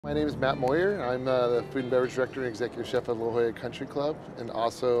My name is Matt Moyer. I'm the Food and Beverage Director and Executive Chef at La Jolla Country Club, and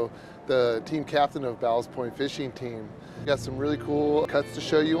also the team captain of Ballast Point Fishing Team. We've got some really cool cuts to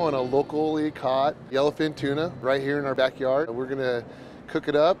show you on a locally caught yellowfin tuna right here in our backyard. We're gonna cook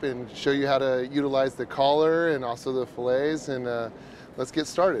it up and show you how to utilize the collar and also the fillets, and let's get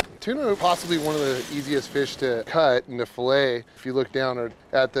started. Tuna are possibly one of the easiest fish to cut and to fillet. If you look down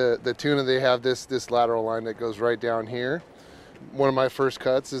at the tuna, they have this lateral line that goes right down here. One of my first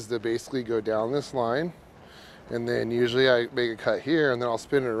cuts is to basically go down this line, and then usually I make a cut here and then I'll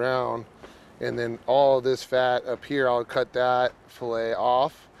spin it around, and then all of this fat up here, I'll cut that fillet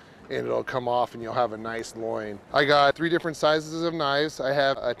off and it'll come off and you'll have a nice loin. I got 3 different sizes of knives. I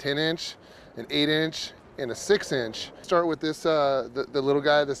have a 10-inch, an 8-inch, and a 6-inch. Start with this, the little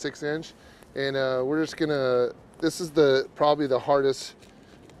guy, the 6-inch, and we're just gonna, this is probably the hardest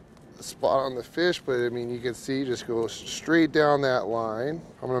spot on the fish, but I mean, you can see, just go straight down that line.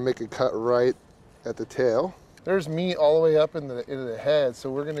 I'm gonna make a cut right at the tail. There's meat all the way up into the head, so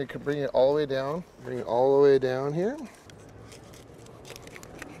we're gonna bring it all the way down. Bring it all the way down here.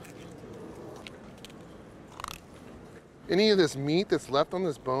 Any of this meat that's left on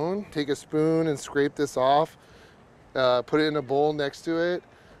this bone, take a spoon and scrape this off, put it in a bowl next to it,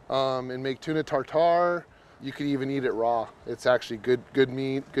 and make tuna tartare. You could even eat it raw. It's actually good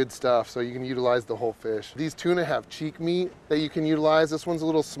meat, good stuff, so you can utilize the whole fish. These tuna have cheek meat that you can utilize. This one's a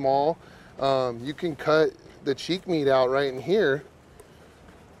little small. You can cut the cheek meat out right in here,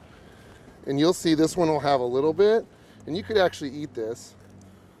 and you'll see this one will have a little bit, and you could actually eat this.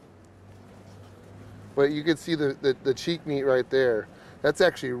 But you could see the cheek meat right there. That's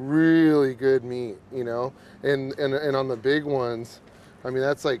actually really good meat, you know? And on the big ones, I mean,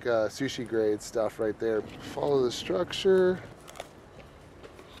 that's like sushi grade stuff right there. Follow the structure.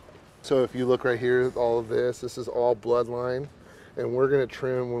 So if you look right here, all of this is all bloodline, and we're gonna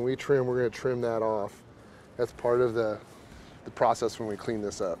trim, when we trim, we're gonna trim that off. That's part of the process when we clean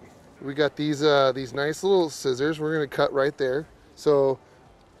this up. We got these nice little scissors. We're gonna cut right there. So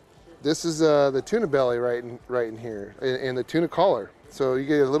this is the tuna belly right in here, and the tuna collar. So you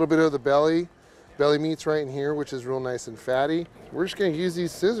get a little bit of the belly meat's right in here, which is real nice and fatty. We're just gonna use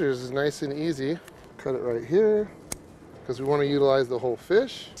these scissors. It's nice and easy. Cut it right here, because we wanna utilize the whole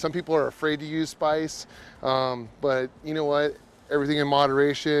fish. Some people are afraid to use spice, but you know what? Everything in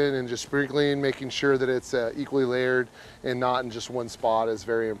moderation and just sprinkling, making sure that it's equally layered and not in just one spot is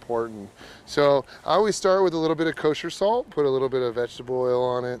very important. So I always start with a little bit of kosher salt, put a little bit of vegetable oil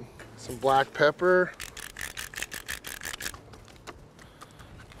on it, some black pepper.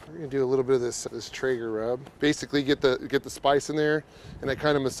 We're gonna do a little bit of this Traeger rub. Basically get the spice in there, and I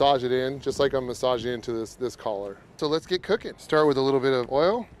kind of massage it in, just like I'm massaging into this collar. So let's get cooking. Start with a little bit of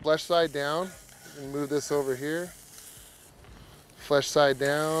oil, flesh side down, and move this over here. Flesh side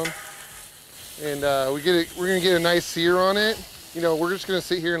down, and we're gonna get a nice sear on it. You know, we're just gonna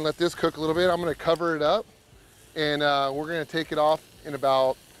sit here and let this cook a little bit. I'm gonna cover it up, and we're gonna take it off in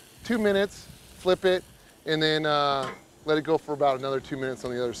about 2 minutes, flip it, and then let it go for about another 2 minutes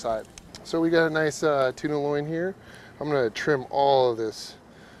on the other side. So we got a nice tuna loin here. I'm gonna trim all of this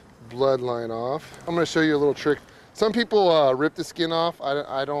bloodline off. I'm gonna show you a little trick. Some people rip the skin off.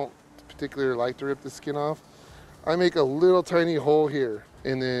 I don't particularly like to rip the skin off. I make a little tiny hole here,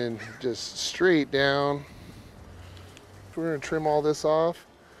 and then just straight down. We're gonna trim all this off.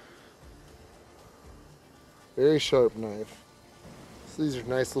 Very sharp knife. So these are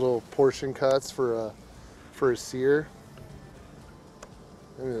nice little portion cuts for a sear.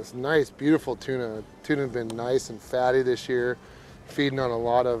 I mean, it's nice, beautiful tuna. Tuna have been nice and fatty this year, feeding on a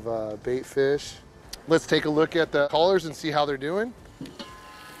lot of bait fish. Let's take a look at the collars and see how they're doing.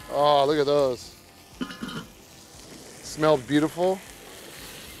 Oh, look at those. Smells beautiful.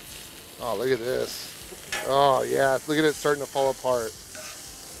 Oh, look at this. Oh yeah, look at it starting to fall apart.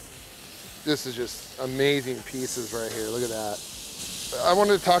 This is just amazing pieces right here. Look at that. I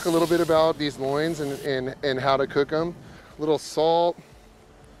wanted to talk a little bit about these loins and how to cook them. A little salt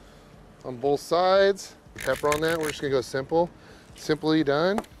on both sides. Pepper on that. We're just gonna go simple. Simply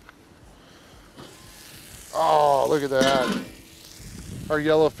done. Oh, look at that. Our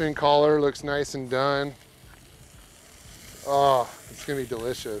yellowfin collar looks nice and done. Oh, it's gonna be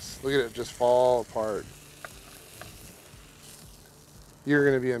delicious. Look at it just fall apart. You're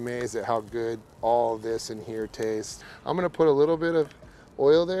gonna be amazed at how good all of this in here tastes. I'm gonna put a little bit of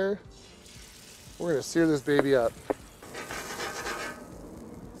oil there. We're gonna sear this baby up.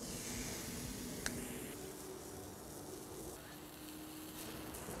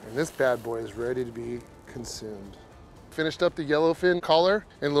 And this bad boy is ready to be consumed. Finished up the yellowfin collar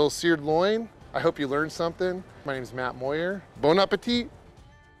and a little seared loin. I hope you learned something. My name is Matt Moyer. Bon appetit.